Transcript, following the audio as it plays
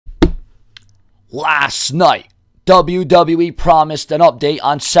Last night, WWE promised an update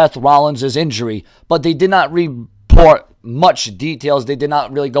on Seth Rollins' injury, but they did not report much details. They did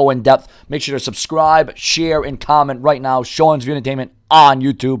not really go in depth. Make sure to subscribe, share, and comment right now. Sean's View Entertainment on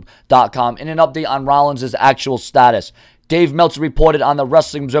YouTube.com. And an update on Rollins' actual status. Dave Meltzer reported on the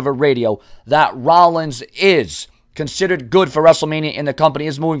Wrestling Observer Radio that Rollins is considered good for WrestleMania, and the company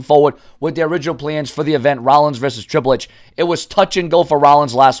is moving forward with the original plans for the event, Rollins versus Triple H. It was touch and go for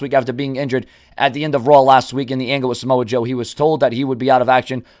Rollins last week after being injured at the end of Raw last week in the angle with Samoa Joe. He was told that he would be out of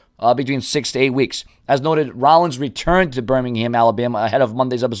action between 6 to 8 weeks. As noted, Rollins returned to Birmingham, Alabama ahead of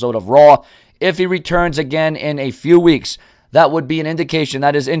Monday's episode of Raw. If he returns again in a few weeks, that would be an indication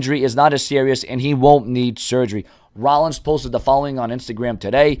that his injury is not as serious and he won't need surgery. Rollins posted the following on Instagram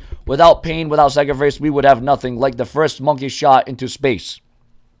today: "Without pain, without sacrifice, we would have nothing, like the first monkey shot into space."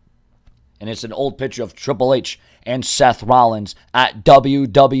 And it's an old picture of Triple H and Seth Rollins at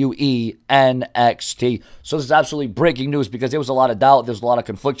WWE NXT. So this is absolutely breaking news because there was a lot of doubt, there was a lot of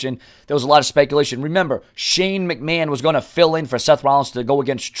confliction, there was a lot of speculation. Remember, Shane McMahon was going to fill in for Seth Rollins to go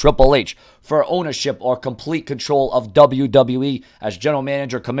against Triple H for ownership or complete control of WWE as general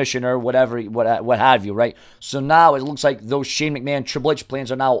manager, commissioner, whatever, what have you, right? So now it looks like those Shane McMahon, Triple H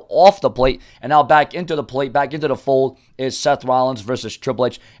plans are now off the plate, and now back into the plate, back into the fold is Seth Rollins versus Triple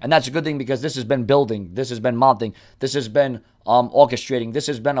H. And that's a good thing because this has been building, this has been mounting, this has been orchestrating, this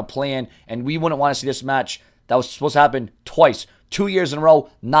has been a plan, and we wouldn't want to see this match that was supposed to happen twice, 2 years in a row,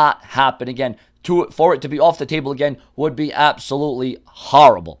 not happen again. For it to be off the table again would be absolutely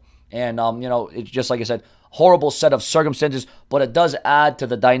horrible. And, it's just like I said, horrible set of circumstances, but it does add to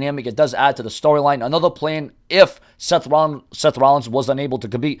the dynamic. It does add to the storyline. Another plan, if Seth Rollins was unable to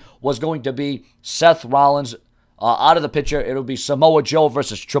compete, was going to be Seth Rollins out of the picture. It'll be Samoa Joe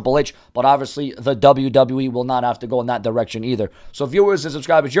versus Triple H, but obviously the WWE will not have to go in that direction either. So viewers and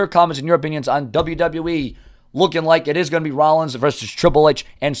subscribers, your comments and your opinions on WWE looking like it is going to be Rollins versus Triple H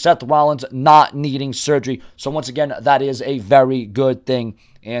and Seth Rollins not needing surgery. So once again, that is a very good thing.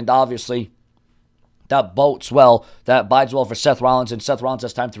 And obviously, that bodes well, that bodes well for Seth Rollins, and Seth Rollins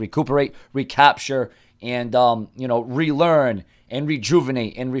has time to recuperate, recapture, and, relearn and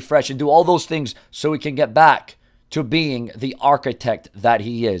rejuvenate and refresh and do all those things so he can get back to being the architect that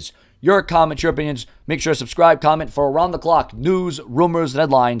he is. Your comments, your opinions, make sure to subscribe, comment for around-the-clock news, rumors, and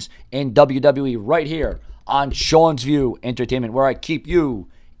headlines in WWE right here on Sean's View Entertainment, where I keep you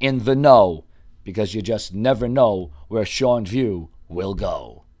in the know because you just never know where Sean's View will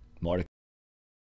go. More to